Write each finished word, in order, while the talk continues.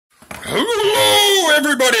Hello,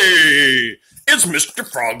 everybody! It's Mr.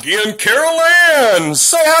 Froggy and Carolann!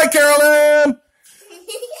 Say hi, Carolann!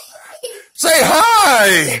 Say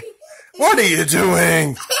hi! What are you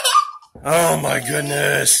doing? Oh, my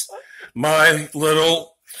goodness. My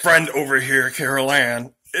little friend over here,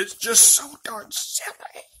 Carolann, is just so darn silly.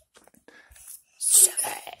 Silly.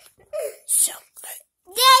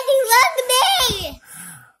 Daddy, look at me!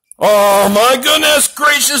 Oh, my goodness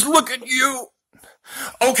gracious, look at you!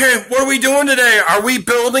 Okay, what are we doing today? Are we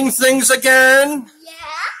building things again?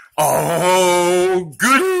 Yeah. Oh,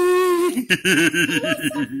 goody!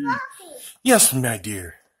 Yes, my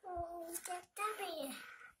dear.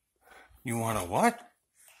 You want a what?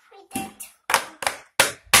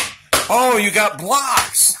 Oh, you got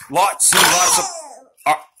blocks. Lots and lots of...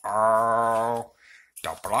 Uh-oh.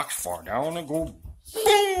 The blocks fall down and go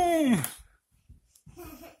boom!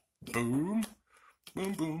 Boom.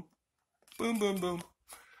 Boom, boom. Boom, boom, boom.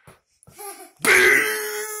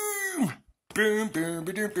 Boom! Boom, boom, boom,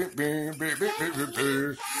 boom, boom, boom, boom,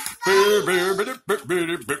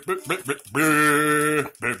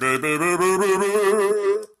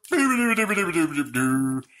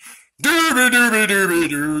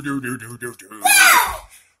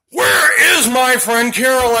 Where is my friend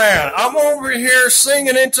Carolann? I'm over here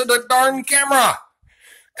singing into the darn camera.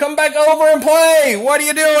 Come back over and play. What are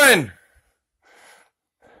you doing?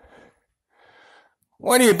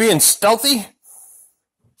 What are you being stealthy?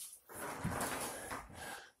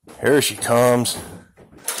 Here she comes.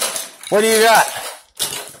 What do you got?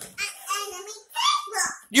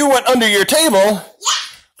 You went under your table? Yeah.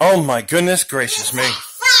 Oh my goodness gracious me.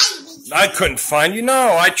 I couldn't find you.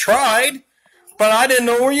 No, I tried, but I didn't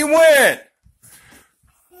know where you went.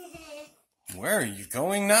 Where are you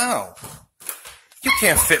going now? You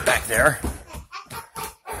can't fit back there.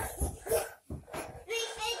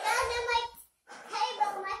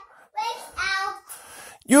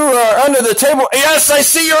 You are under the table. Yes, I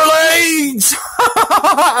see your legs.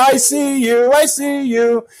 I see you. I see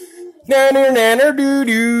you. Nanner nanner doo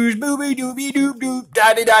doos. Booby dooby doop doop.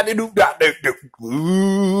 Daddy daddy doop dop doop doop.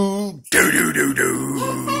 Doo doo doo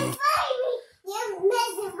doo.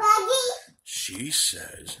 Mr. Froggy. She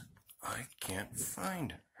says I can't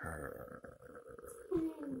find her.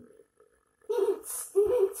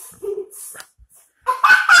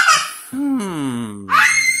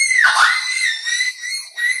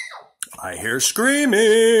 I hear screaming.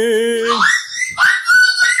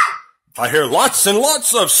 I hear lots and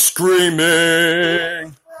lots of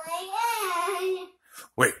screaming.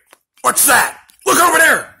 Wait, what's that? Look over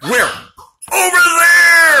there. Where? Over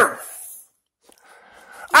there.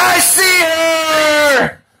 I see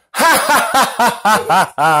her. Ha ha ha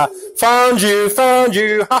ha ha. Found you, found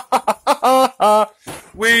you. Ha ha ha ha ha.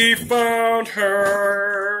 We found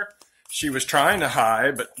her. She was trying to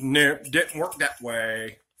hide, but didn't work that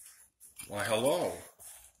way. Why, hello.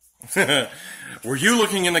 Were you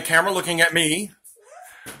looking in the camera looking at me?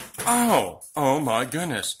 Oh my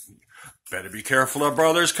goodness. Better be careful of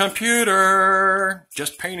brother's computer.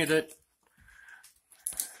 Just painted it.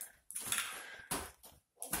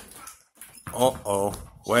 Uh-oh.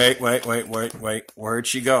 Wait. Where'd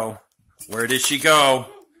she go? Where did she go?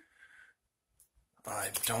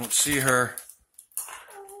 I don't see her.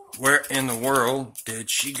 Where in the world did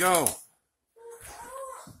she go?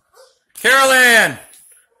 Carolann!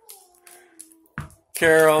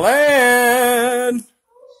 Carolann!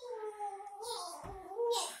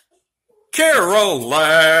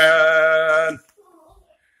 Carolann!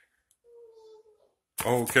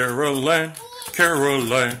 Oh, Carolann,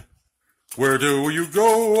 Carolann, where do you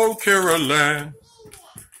go, oh, Carolann?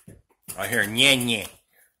 I hear nya nya.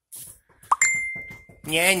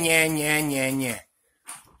 Nya nya nya nya nya.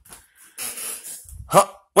 Huh,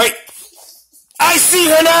 wait! I see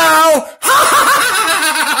her now!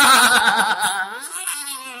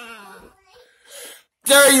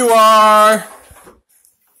 There you are!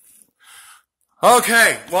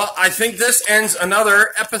 Okay, well, I think this ends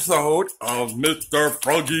another episode of Mr.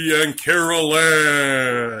 Froggy and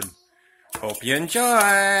Carolann. Hope you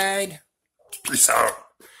enjoyed. Peace out.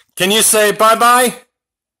 Can you say bye-bye?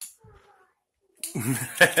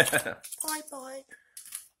 Bye-bye. Bye-bye.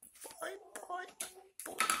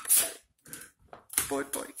 Bye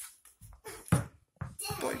bye. Bye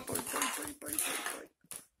bye bye bye bye bye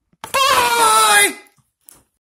bye. Bye!